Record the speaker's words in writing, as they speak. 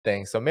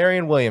thing. So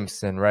Marianne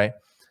Williamson, right?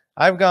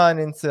 I've gone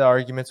into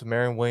arguments with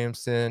Marianne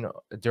Williamson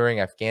during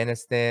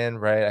Afghanistan,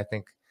 right?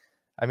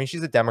 I mean,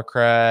 she's a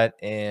Democrat,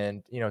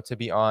 and to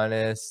be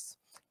honest,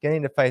 getting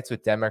into fights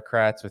with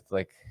Democrats, with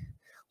like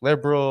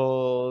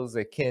liberals,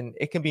 it can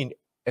be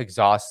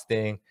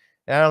exhausting.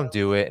 And I don't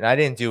do it, and I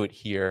didn't do it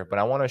here, but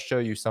I want to show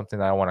you something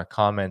that I want to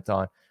comment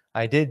on.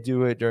 I did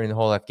do it during the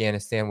whole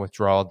Afghanistan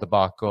withdrawal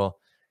debacle.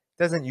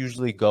 It doesn't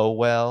usually go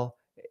well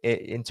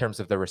in terms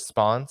of the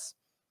response.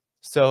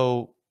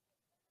 So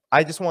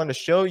I just wanted to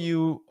show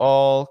you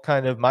all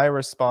kind of my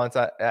response.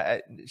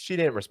 She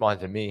didn't respond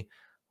to me,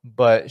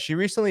 but she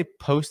recently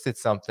posted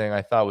something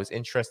I thought was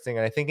interesting,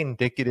 and I think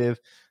indicative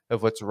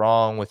of what's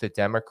wrong with the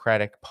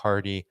Democratic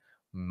Party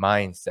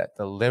mindset,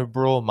 the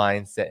liberal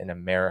mindset in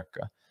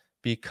America.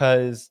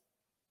 Because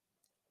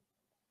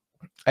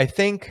I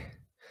think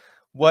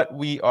what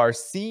we are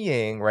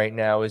seeing right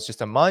now is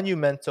just a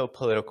monumental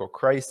political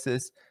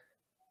crisis.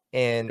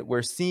 And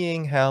we're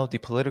seeing how the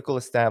political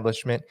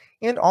establishment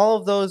and all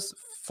of those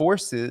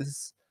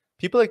forces,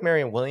 people like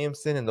Marianne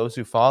Williamson and those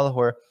who follow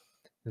her,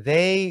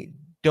 they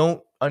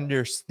don't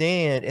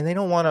understand, and they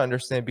don't want to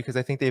understand, because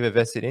I think they have a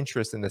vested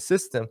interest in the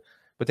system,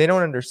 but they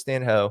don't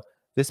understand how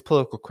this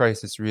political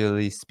crisis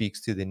really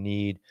speaks to the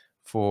need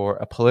for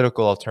a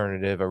political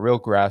alternative, a real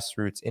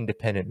grassroots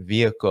independent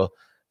vehicle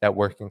that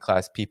working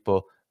class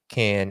people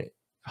can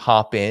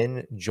hop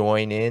in,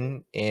 join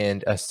in,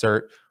 and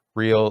assert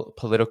real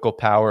political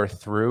power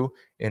through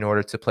in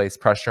order to place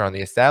pressure on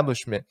the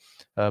establishment.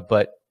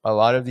 But a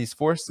lot of these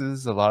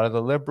forces, a lot of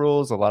the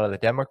liberals, a lot of the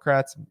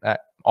Democrats,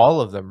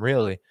 all of them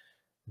really,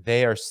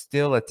 they are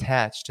still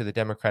attached to the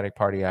Democratic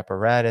Party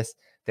apparatus.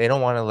 They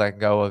don't want to let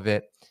go of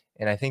it.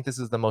 And I think this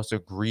is the most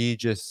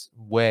egregious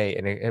way,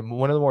 and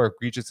one of the more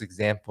egregious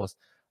examples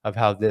of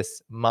how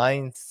this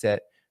mindset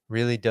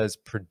really does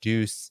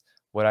produce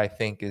what I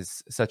think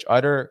is such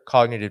utter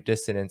cognitive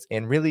dissonance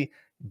and really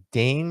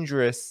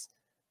dangerous,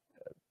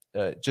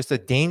 just a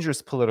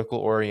dangerous political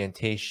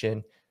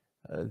orientation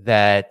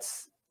that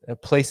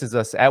places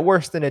us at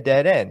worst in a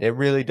dead end. It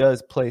really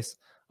does place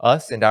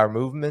us and our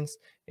movements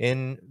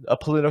in a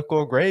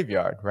political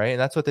graveyard, right? And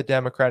that's what the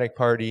Democratic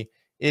Party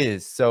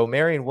is. So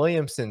Marianne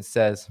Williamson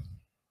says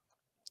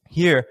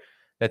here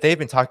that they've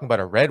been talking about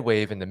a red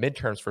wave in the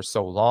midterms for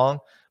so long,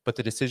 but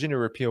the decision to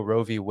repeal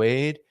Roe v.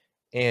 Wade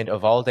and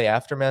Uvalde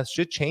aftermath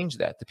should change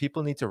that. The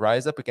people need to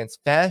rise up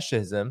against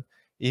fascism,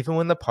 even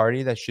when the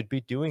party that should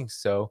be doing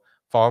so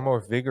far more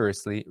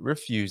vigorously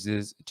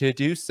refuses to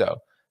do so.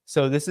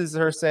 So this is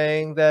her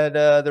saying that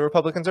the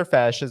Republicans are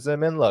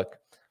fascism. And look,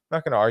 I'm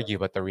not going to argue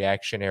about the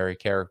reactionary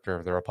character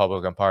of the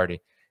Republican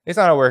Party. It's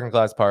not a working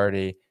class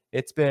party.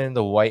 It's been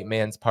the white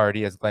man's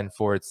party, as Glenn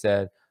Ford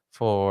said,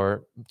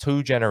 for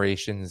 2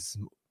 generations,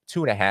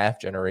 2.5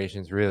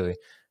 generations, really,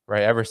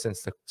 right? Ever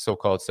since the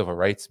so-called civil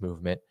rights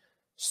movement.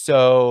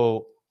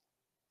 So,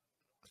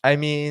 I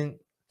mean,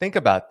 think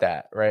about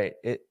that, right?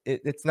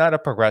 It's not a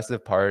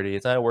progressive party.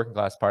 It's not a working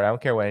class party. I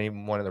don't care what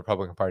anyone in the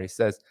Republican Party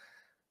says.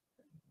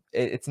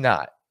 It's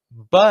not.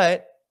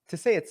 But to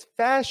say it's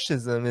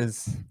fascism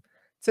is,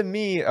 to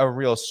me, a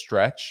real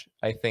stretch.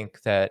 I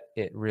think that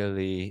it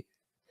really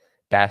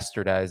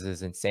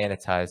bastardizes and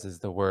sanitizes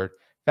the word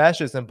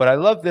fascism. But I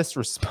love this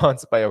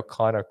response by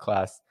O'Connor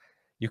class.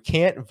 You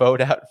can't vote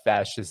out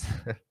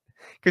fascism.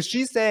 Because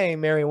she's saying,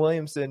 Marianne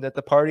Williamson, that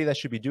the party that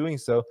should be doing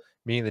so,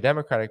 meaning the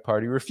Democratic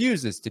Party,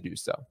 refuses to do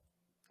so.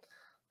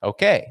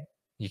 Okay,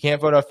 you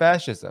can't vote out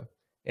fascism.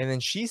 And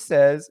then she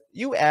says,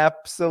 you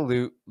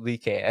absolutely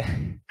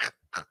can.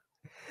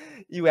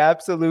 You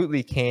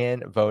absolutely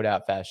can vote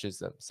out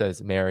fascism,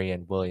 says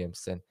Marianne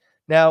Williamson.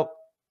 Now,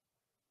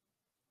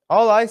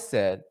 all I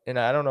said, and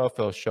I don't know if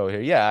it'll show here.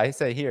 Yeah, I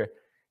say here,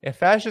 if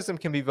fascism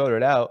can be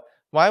voted out,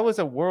 why was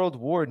a world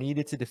war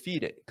needed to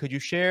defeat it? Could you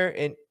share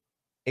an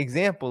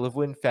example of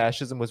when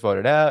fascism was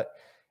voted out?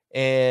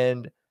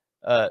 And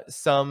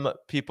some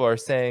people are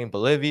saying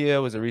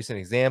Bolivia was a recent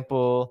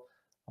example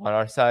on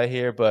our side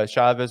here, but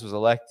Chavez was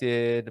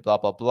elected, blah,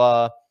 blah,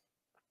 blah.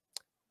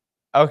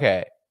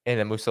 Okay. And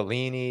then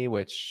Mussolini,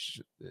 which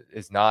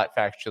is not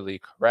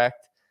factually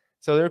correct.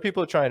 So there are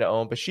people trying to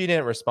own, but she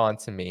didn't respond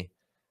to me.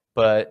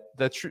 But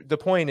the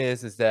point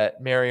is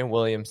that Marianne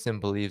Williamson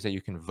believes that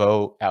you can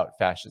vote out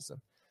fascism.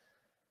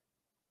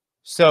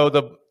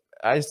 So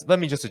let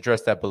me just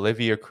address that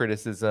Bolivia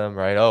criticism,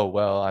 right? Oh,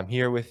 well, I'm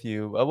here with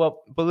you.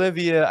 Well,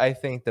 Bolivia, I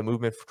think the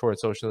movement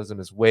towards socialism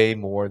is way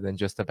more than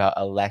just about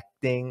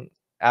electing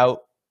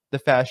out the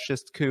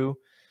fascist coup,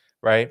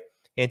 right?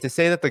 And to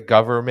say that the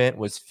government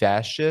was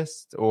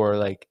fascist, or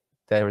like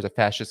there was a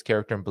fascist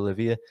character in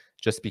Bolivia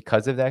just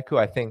because of that coup,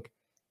 I think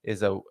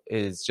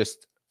is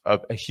just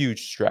a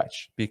huge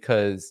stretch,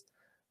 because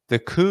the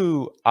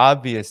coup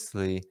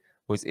obviously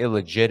was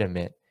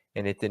illegitimate,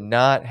 and it did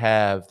not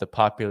have the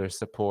popular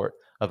support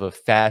of a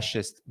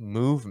fascist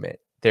movement.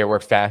 There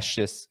were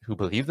fascists who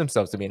believed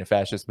themselves to be in a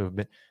fascist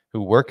movement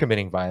who were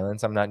committing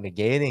violence. I'm not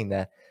negating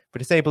that. But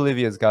to say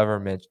Bolivia's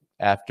government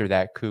after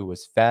that coup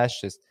was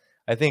fascist,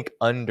 I think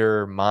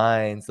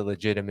undermines the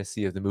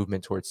legitimacy of the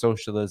movement towards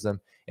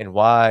socialism and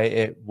why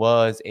it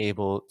was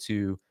able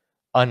to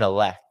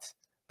unelect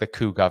the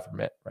coup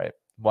government, right?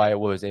 Why it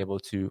was able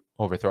to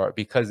overthrow it,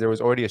 because there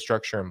was already a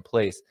structure in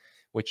place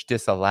which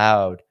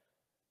disallowed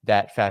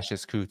that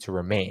fascist coup to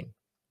remain,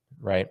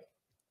 right?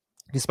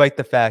 Despite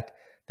the fact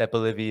that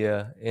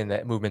Bolivia in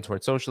that movement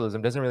towards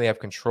socialism doesn't really have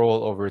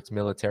control over its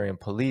military and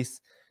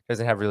police,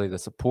 doesn't have really the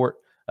support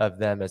of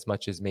them as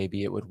much as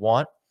maybe it would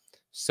want.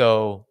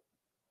 So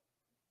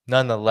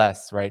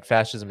nonetheless, right,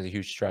 fascism is a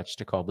huge stretch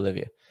to call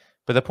Bolivia.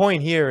 But the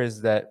point here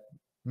is that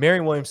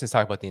Marianne Williamson is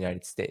talking about the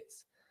United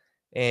States.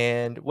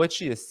 And what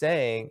she is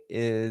saying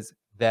is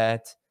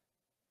that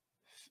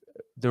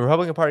the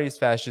Republican Party is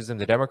fascism,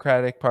 the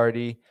Democratic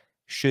Party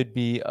should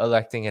be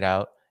electing it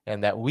out,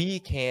 and that we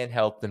can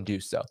help them do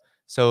so.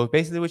 So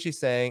basically, what she's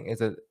saying is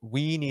that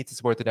we need to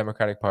support the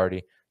Democratic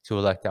Party to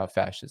elect out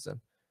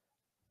fascism.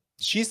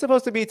 She's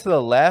supposed to be to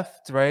the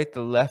left, right?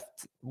 The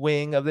left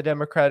wing of the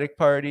Democratic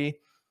Party.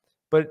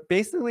 But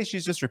basically,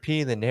 she's just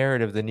repeating the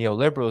narrative of the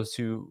neoliberals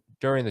who,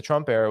 during the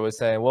Trump era, was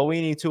saying, well,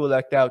 we need to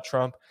elect out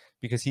Trump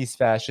because he's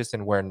fascist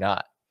and we're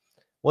not.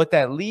 What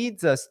that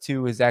leads us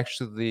to is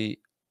actually,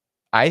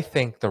 I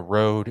think, the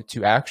road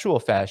to actual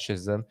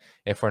fascism,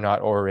 if we're not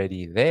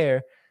already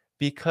there,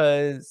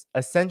 because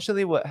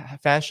essentially what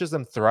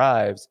fascism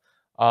thrives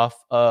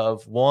off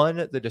of,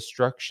 one, the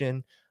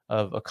destruction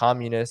of a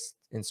communist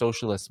and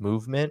socialist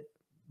movement,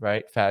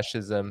 right?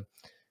 Fascism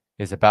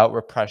is about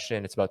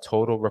repression. It's about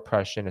total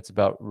repression. It's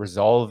about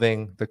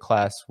resolving the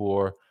class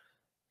war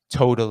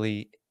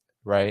totally,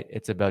 right?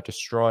 It's about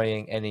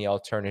destroying any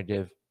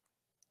alternative.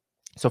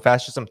 So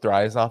fascism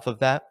thrives off of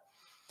that.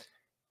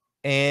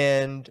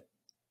 And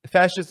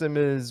fascism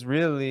is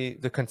really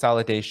the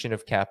consolidation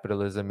of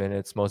capitalism in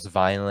its most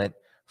violent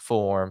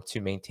form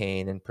to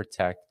maintain and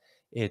protect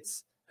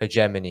its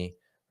hegemony,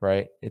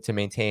 right? It's to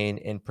maintain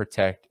and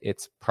protect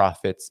its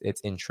profits, its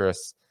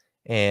interests.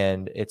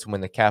 And it's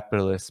when the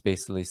capitalists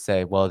basically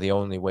say, well, the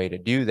only way to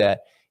do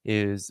that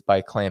is by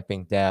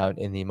clamping down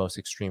in the most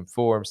extreme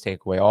forms,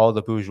 take away all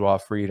the bourgeois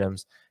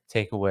freedoms,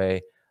 take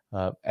away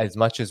as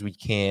much as we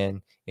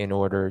can in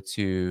order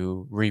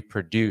to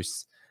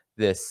reproduce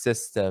this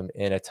system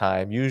in a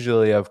time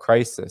usually of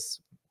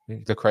crisis.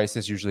 The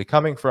crisis usually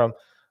coming from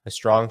a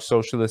strong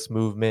socialist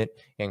movement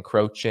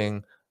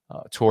encroaching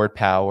toward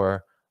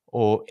power,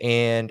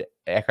 and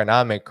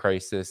economic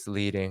crisis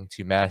leading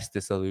to mass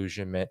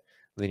disillusionment,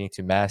 leading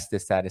to mass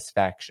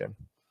dissatisfaction.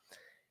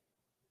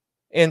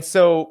 And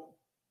so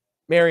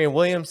Marianne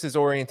Williams's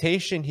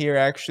orientation here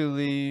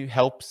actually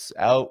helps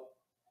out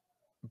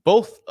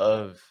both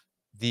of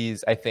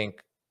these, I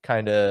think,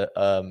 kind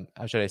of,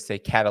 how should I say,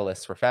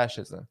 catalysts for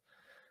fascism.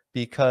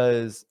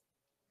 Because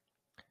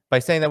by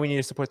saying that we need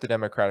to support the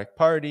Democratic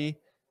Party,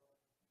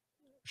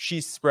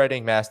 she's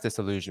spreading mass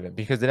disillusionment,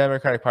 because the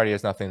Democratic Party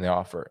has nothing to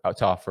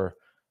offer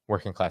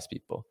working class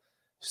people.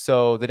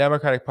 So the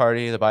Democratic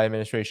Party, the Biden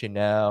administration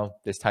now,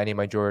 this tiny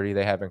majority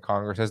they have in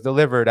Congress, has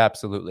delivered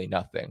absolutely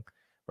nothing,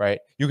 right?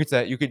 You could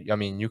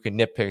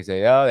nitpick and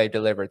say, oh, they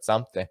delivered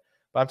something.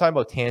 But I'm talking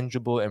about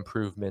tangible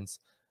improvements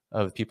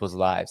of people's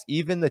lives.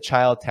 Even the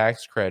child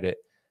tax credit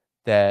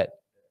that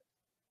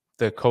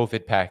the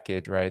COVID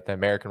package, right, the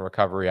American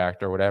Recovery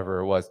Act or whatever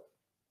it was,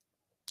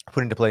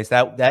 put into place,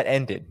 that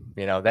ended,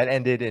 that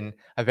ended in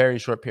a very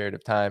short period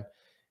of time.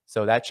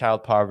 So that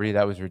child poverty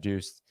that was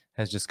reduced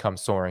has just come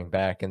soaring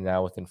back. And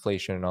now with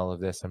inflation and all of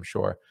this, I'm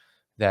sure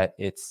that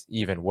it's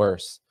even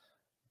worse.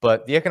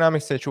 But the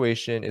economic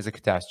situation is a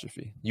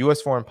catastrophe.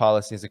 U.S. foreign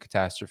policy is a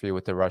catastrophe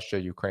with the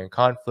Russia-Ukraine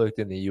conflict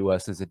and the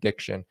U.S.'s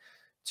addiction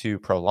to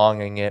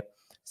prolonging it,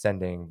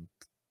 sending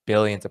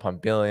billions upon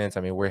billions.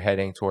 I mean, we're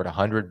heading toward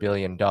 $100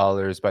 billion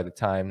by the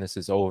time this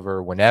is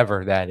over,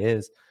 whenever that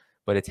is.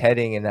 But it's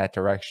heading in that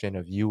direction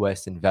of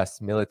U.S.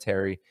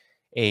 military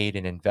aid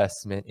and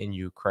investment in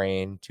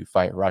Ukraine to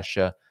fight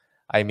Russia.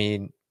 I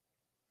mean,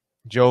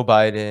 Joe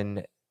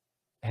Biden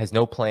has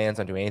no plans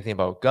on doing anything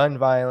about gun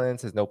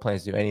violence, has no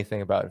plans to do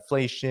anything about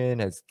inflation,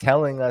 is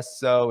telling us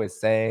so,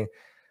 is saying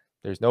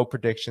there's no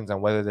predictions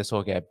on whether this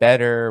will get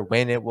better,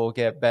 when it will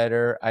get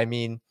better. I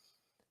mean,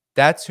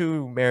 that's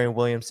who Marianne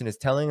Williamson is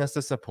telling us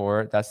to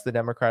support. That's the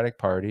Democratic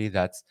Party.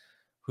 That's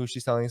who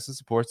she's telling us to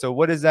support. So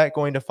what is that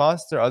going to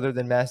foster other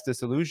than mass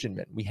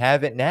disillusionment? We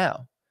have it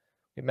now.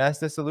 Mass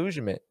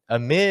disillusionment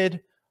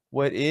amid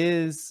what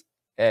is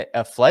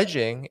a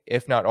fledgling,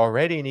 if not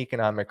already an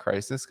economic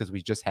crisis, because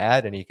we just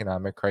had an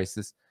economic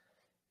crisis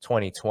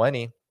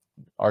 2020,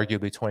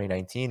 arguably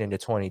 2019 into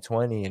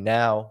 2020. And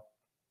now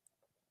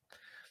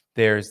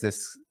there's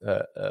this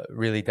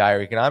really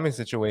dire economic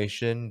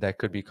situation that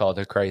could be called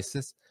a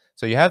crisis.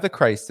 So you have the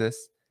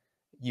crisis,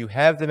 you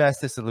have the mass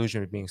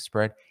disillusionment being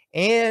spread,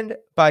 and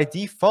by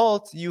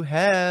default, you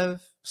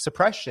have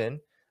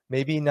suppression.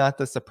 Maybe not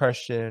the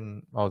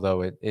suppression,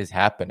 although it is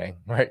happening,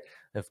 right,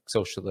 of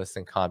socialists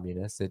and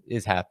communists. It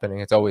is happening.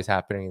 It's always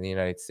happening in the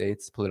United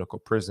States. Political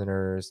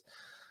prisoners,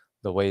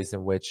 the ways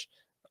in which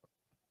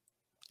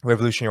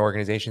revolutionary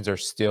organizations are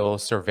still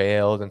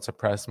surveilled and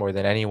suppressed more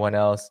than anyone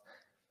else.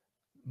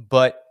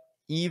 But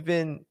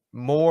even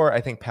more,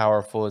 I think,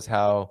 powerful is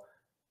how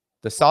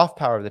the soft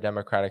power of the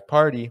Democratic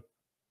Party,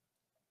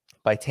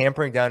 by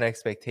tampering down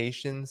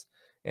expectations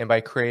and by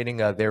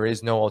creating a there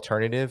is no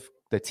alternative,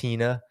 the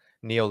TINA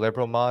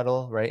neoliberal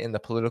model, right, in the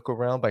political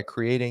realm, by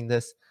creating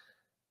this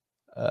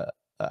uh,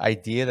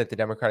 idea that the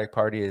Democratic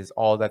Party is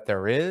all that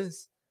there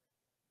is,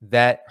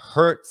 that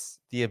hurts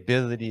the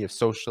ability of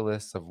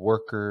socialists, of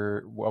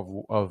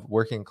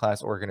working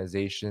class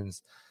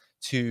organizations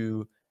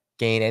to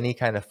gain any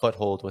kind of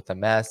foothold with the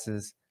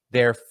masses,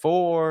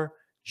 therefore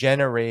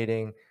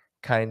generating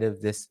kind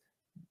of this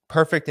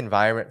perfect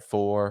environment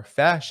for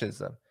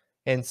fascism.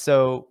 And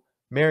so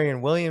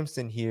Marianne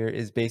Williamson here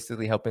is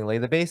basically helping lay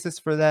the basis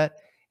for that.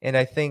 And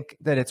I think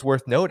that it's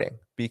worth noting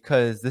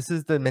because this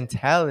is the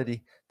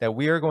mentality that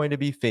we are going to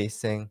be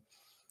facing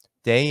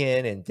day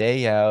in and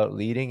day out,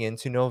 leading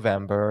into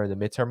November, the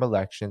midterm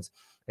elections,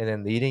 and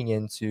then leading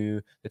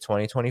into the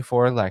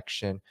 2024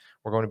 election.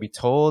 We're going to be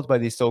told by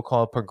these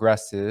so-called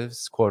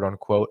progressives, quote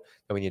unquote,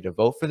 that we need to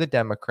vote for the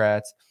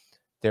Democrats.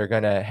 They're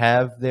going to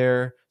have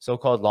their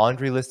so-called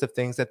laundry list of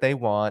things that they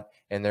want,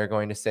 and they're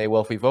going to say,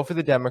 well, if we vote for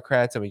the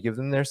Democrats and we give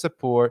them their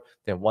support,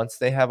 then once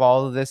they have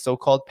all of this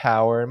so-called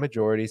power and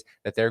majorities,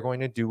 that they're going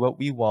to do what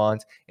we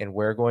want, and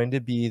we're going to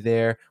be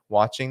there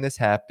watching this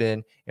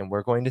happen, and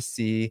we're going to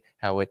see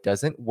how it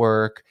doesn't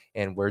work,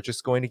 and we're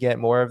just going to get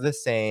more of the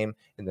same,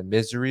 and the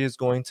misery is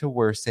going to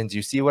worsen. Do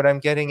you see what I'm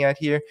getting at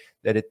here?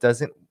 That it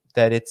doesn't,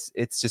 that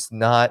it's just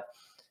not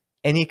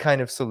any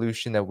kind of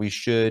solution that we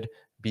should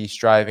be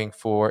striving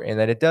for, and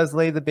that it does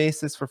lay the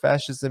basis for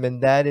fascism,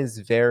 and that is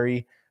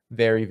very,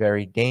 very,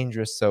 very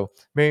dangerous. So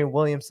Marianne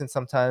Williamson,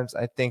 sometimes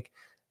I think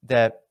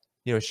that,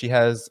 you know, she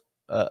has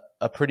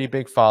a pretty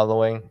big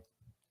following.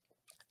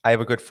 I have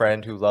a good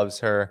friend who loves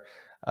her.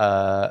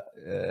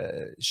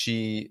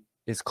 She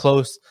is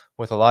close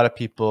with a lot of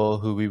people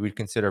who we would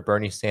consider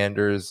Bernie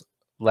Sanders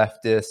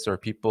leftists, or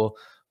people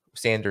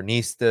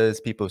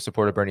Sandernistas, people who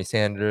supported Bernie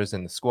Sanders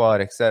and the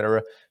squad,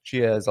 etc. She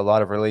has a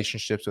lot of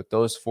relationships with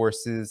those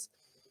forces.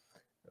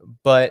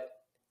 But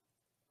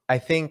I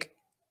think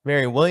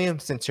Marianne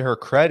Williamson, to her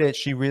credit,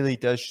 she really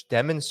does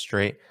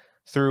demonstrate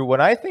through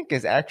what I think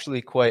is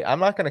actually quite, I'm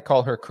not going to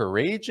call her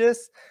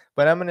courageous,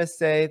 but I'm going to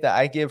say that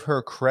I give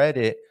her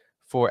credit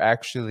for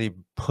actually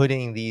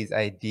putting these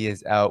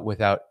ideas out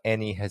without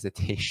any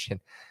hesitation.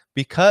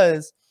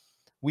 Because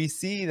we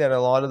see that a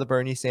lot of the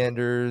Bernie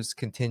Sanders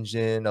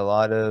contingent, a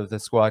lot of the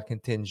squad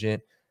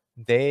contingent,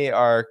 they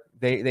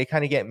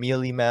kind of get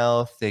mealy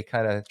mouth. They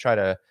kind of try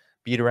to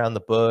beat around the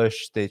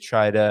bush. They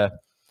try to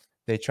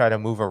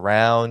move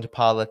around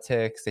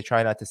politics. They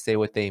try not to say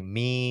what they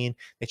mean.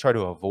 They try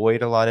to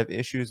avoid a lot of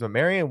issues. But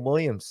Marianne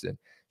Williamson,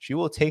 she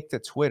will take to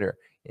Twitter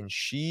and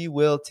she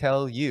will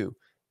tell you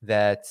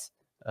that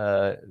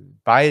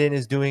Biden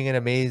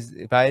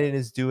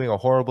is doing a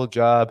horrible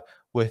job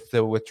with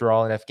the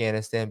withdrawal in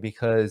Afghanistan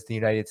because the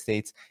United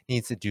States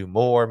needs to do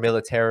more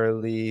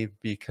militarily,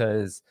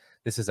 because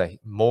this is a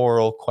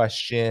moral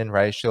question,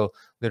 right? She'll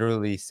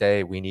literally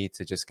say we need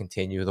to just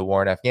continue the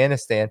war in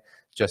Afghanistan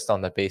just on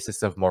the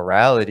basis of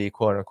morality,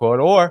 quote unquote.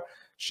 Or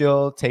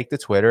she'll take to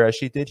Twitter, as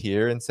she did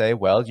here, and say,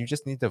 well, you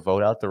just need to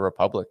vote out the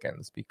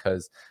Republicans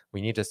because we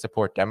need to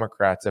support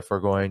Democrats if we're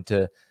going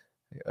to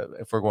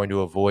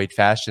avoid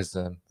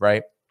fascism,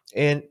 right?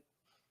 And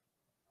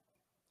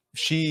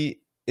she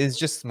is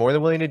just more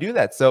than willing to do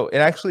that. So it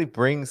actually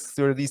brings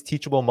sort of these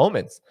teachable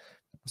moments.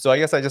 So I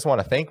guess I just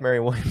want to thank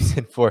Marianne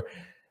Williamson for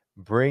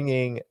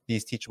bringing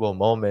these teachable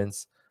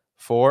moments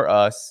for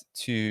us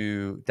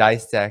to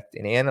dissect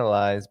and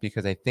analyze,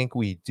 because I think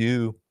we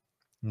do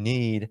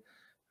need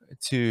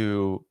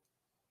to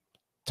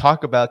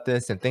talk about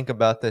this and think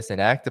about this and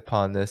act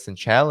upon this and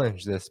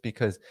challenge this,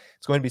 because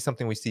it's going to be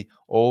something we see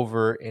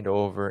over and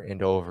over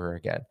and over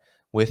again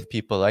with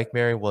people like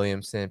Marianne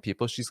Williamson,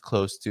 people she's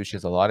close to. She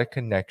has a lot of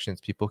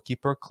connections. People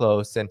keep her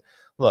close. And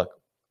look,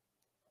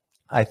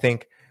 I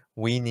think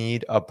we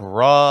need a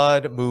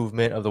broad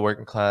movement of the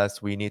working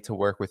class. We need to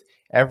work with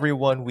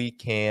everyone we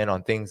can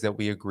on things that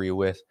we agree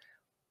with.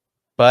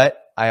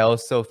 But I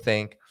also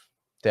think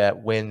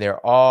that when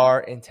there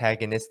are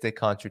antagonistic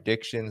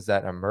contradictions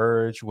that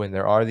emerge, when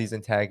there are these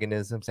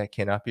antagonisms that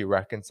cannot be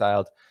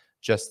reconciled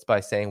just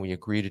by saying we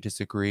agree to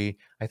disagree,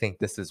 I think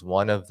this is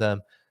one of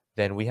them,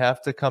 then we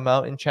have to come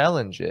out and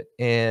challenge it.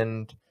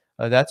 And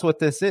that's what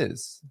this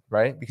is,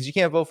 right? Because you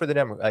can't vote for the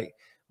Democrats.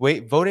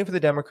 Voting for the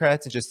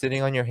Democrats and just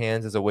sitting on your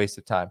hands is a waste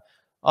of time.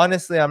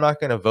 Honestly, I'm not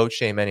going to vote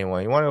shame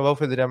anyone. You want to vote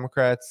for the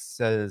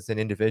Democrats as an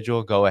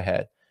individual, go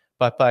ahead.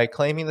 But by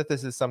claiming that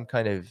this is some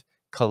kind of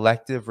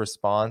collective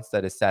response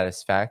that is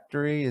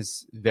satisfactory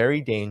is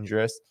very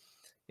dangerous.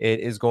 It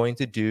is going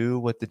to do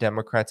what the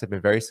Democrats have been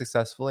very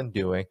successful in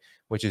doing,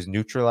 which is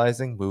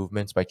neutralizing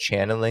movements by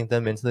channeling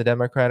them into the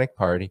Democratic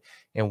Party.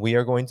 And we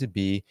are going to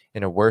be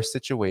in a worse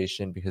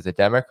situation because the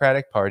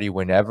Democratic Party,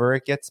 whenever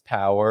it gets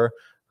power,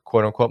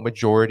 quote unquote,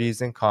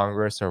 majorities in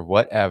Congress or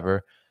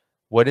whatever,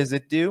 what does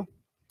it do?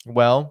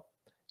 Well,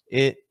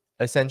 it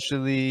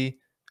essentially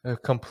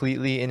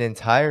completely and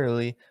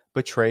entirely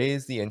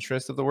betrays the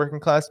interests of the working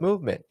class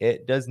movement.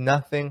 It does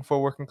nothing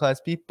for working class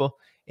people.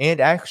 And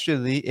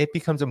actually, it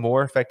becomes a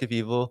more effective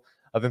evil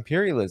of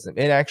imperialism.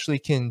 It actually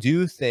can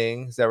do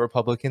things that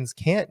Republicans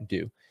can't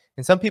do.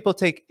 And some people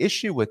take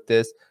issue with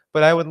this,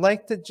 but I would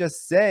like to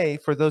just say,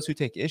 for those who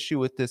take issue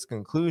with this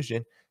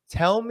conclusion,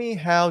 tell me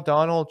how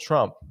Donald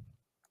Trump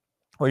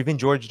or even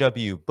George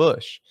W.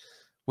 Bush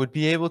would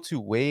be able to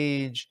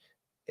wage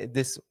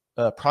this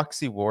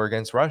proxy war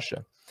against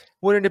Russia.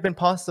 Wouldn't have been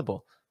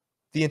possible.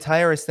 The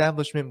entire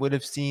establishment would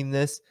have seen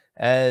this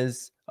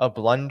as a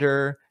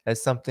blunder,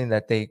 as something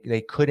that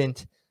they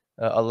couldn't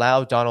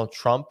allow Donald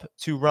Trump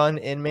to run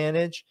and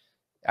manage.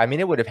 I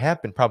mean, it would have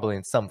happened probably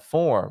in some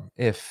form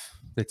if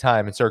the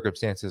time and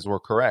circumstances were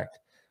correct,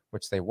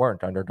 which they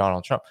weren't under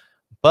Donald Trump.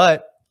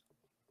 But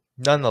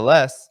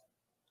nonetheless,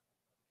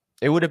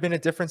 it would have been a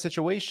different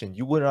situation.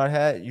 You would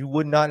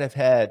not have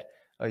had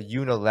a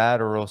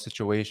unilateral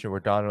situation where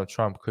Donald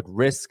Trump could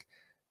risk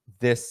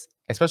this,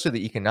 especially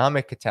the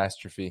economic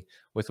catastrophe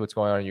with what's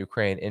going on in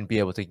Ukraine, and be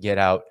able to get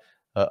out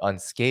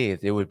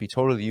unscathed. It would be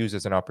totally used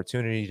as an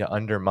opportunity to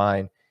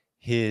undermine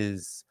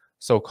his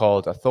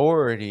so-called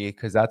authority,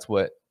 because that's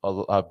what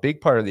a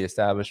big part of the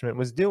establishment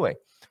was doing,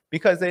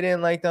 because they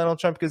didn't like Donald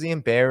Trump because he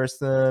embarrassed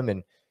them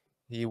and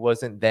he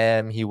wasn't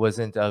them. He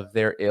wasn't of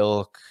their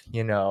ilk,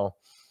 you know.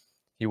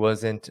 He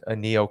wasn't a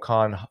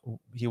neocon.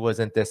 He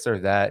wasn't this or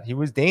that. He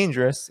was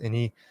dangerous.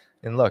 And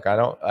look,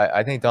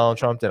 I think Donald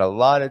Trump did a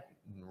lot of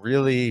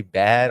really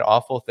bad,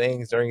 awful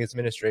things during his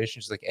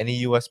administration, just like any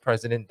U.S.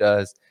 president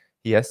does.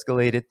 He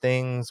escalated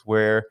things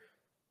where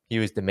he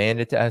was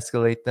demanded to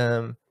escalate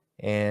them.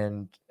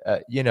 And,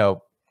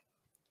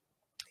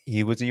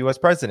 he was a U.S.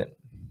 president.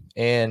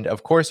 And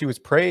of course, he was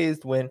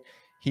praised when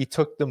he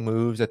took the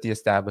moves that the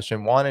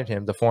establishment wanted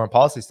him, the foreign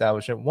policy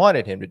establishment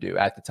wanted him to do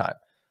at the time.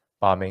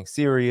 Bombing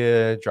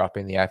Syria,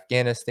 dropping the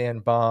Afghanistan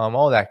bomb,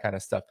 all that kind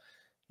of stuff,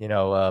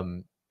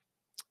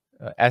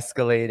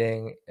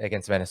 escalating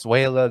against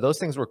Venezuela. Those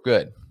things were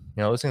good.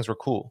 Those things were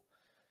cool.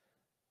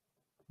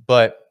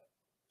 But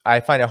I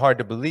find it hard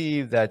to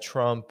believe that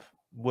Trump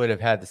would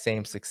have had the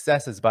same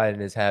success as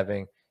Biden is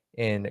having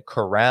in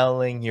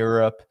corralling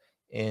Europe,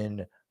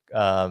 in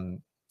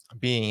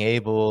being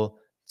able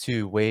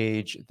to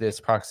wage this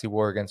proxy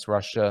war against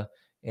Russia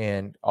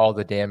and all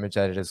the damage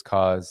that it has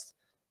caused,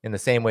 in the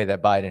same way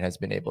that Biden has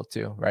been able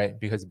to, right?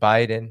 Because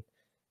Biden's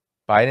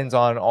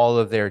on all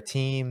of their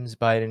teams.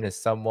 Biden is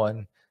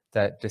someone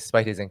that,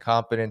 despite his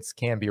incompetence,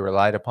 can be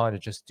relied upon to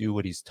just do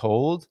what he's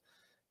told.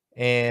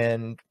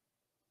 And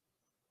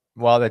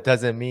while that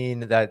doesn't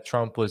mean that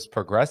Trump was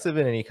progressive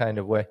in any kind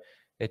of way,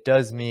 it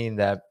does mean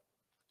that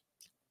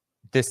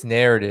this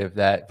narrative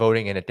that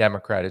voting in a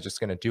Democrat is just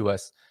going to do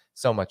us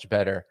so much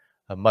better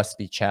must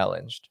be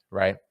challenged,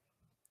 right?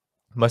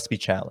 Must be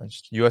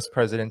challenged. U.S.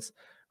 presidents,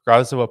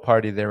 regardless of what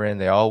party they're in,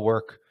 they all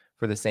work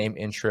for the same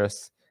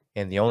interests,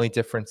 and the only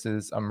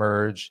differences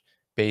emerge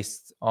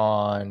based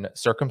on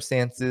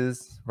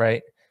circumstances,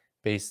 right?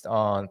 Based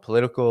on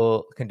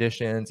political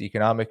conditions,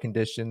 economic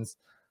conditions,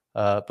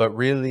 but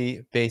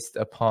really based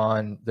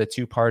upon the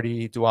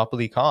two-party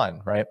duopoly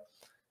con, right?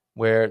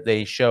 Where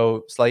they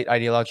show slight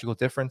ideological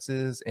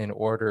differences in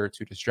order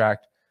to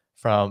distract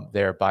from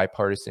their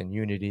bipartisan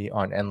unity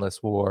on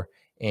endless war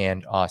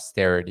and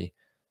austerity.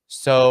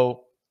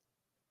 So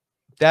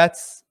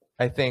that's,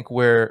 I think,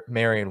 where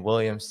Marianne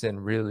Williamson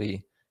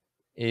really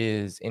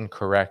is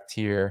incorrect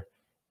here.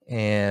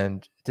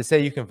 And to say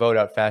you can vote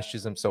out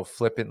fascism so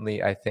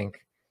flippantly, I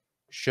think,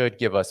 should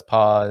give us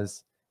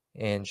pause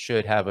and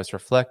should have us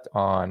reflect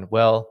on,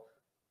 well,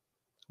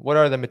 what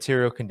are the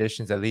material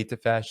conditions that lead to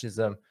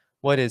fascism?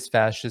 What is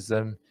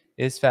fascism?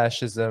 Is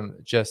fascism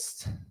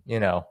just,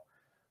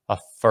 a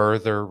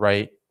further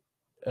right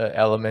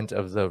element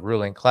of the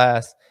ruling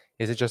class?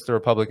 Is it just the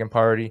Republican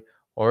Party?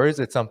 Or is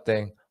it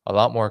something a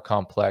lot more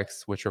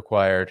complex, which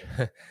required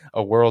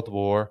a world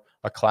war,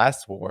 a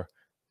class war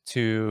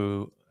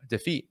to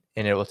defeat?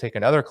 And it will take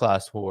another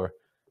class war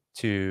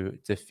to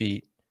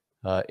defeat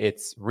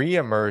its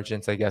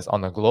reemergence, I guess,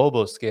 on the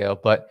global scale.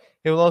 But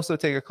it will also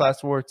take a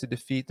class war to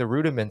defeat the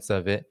rudiments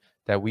of it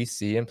that we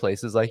see in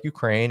places like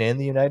Ukraine and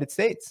the United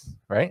States,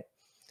 right?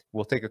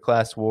 We'll take a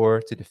class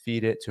war to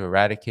defeat it, to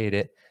eradicate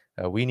it.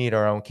 We need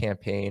our own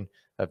campaign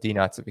of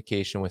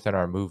denazification within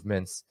our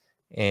movements.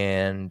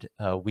 And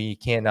we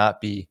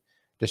cannot be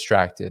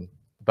distracted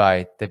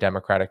by the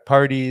Democratic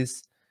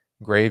Party's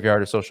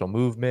graveyard of social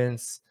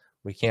movements.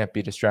 We can't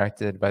be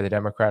distracted by the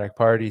Democratic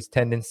Party's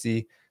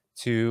tendency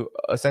to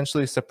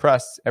essentially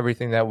suppress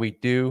everything that we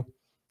do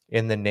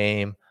in the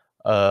name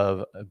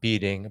of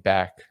beating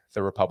back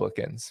the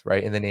Republicans,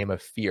 right? In the name of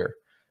fear.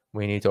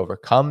 We need to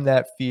overcome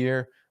that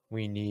fear.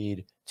 We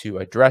need to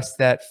address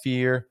that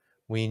fear.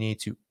 We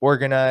need to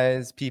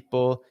organize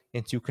people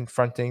into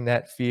confronting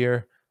that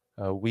fear.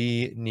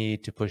 We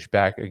need to push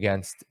back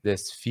against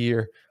this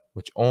fear,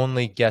 which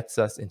only gets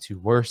us into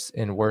worse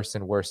and worse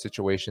and worse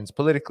situations,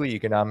 politically,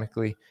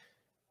 economically,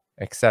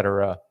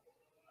 etc.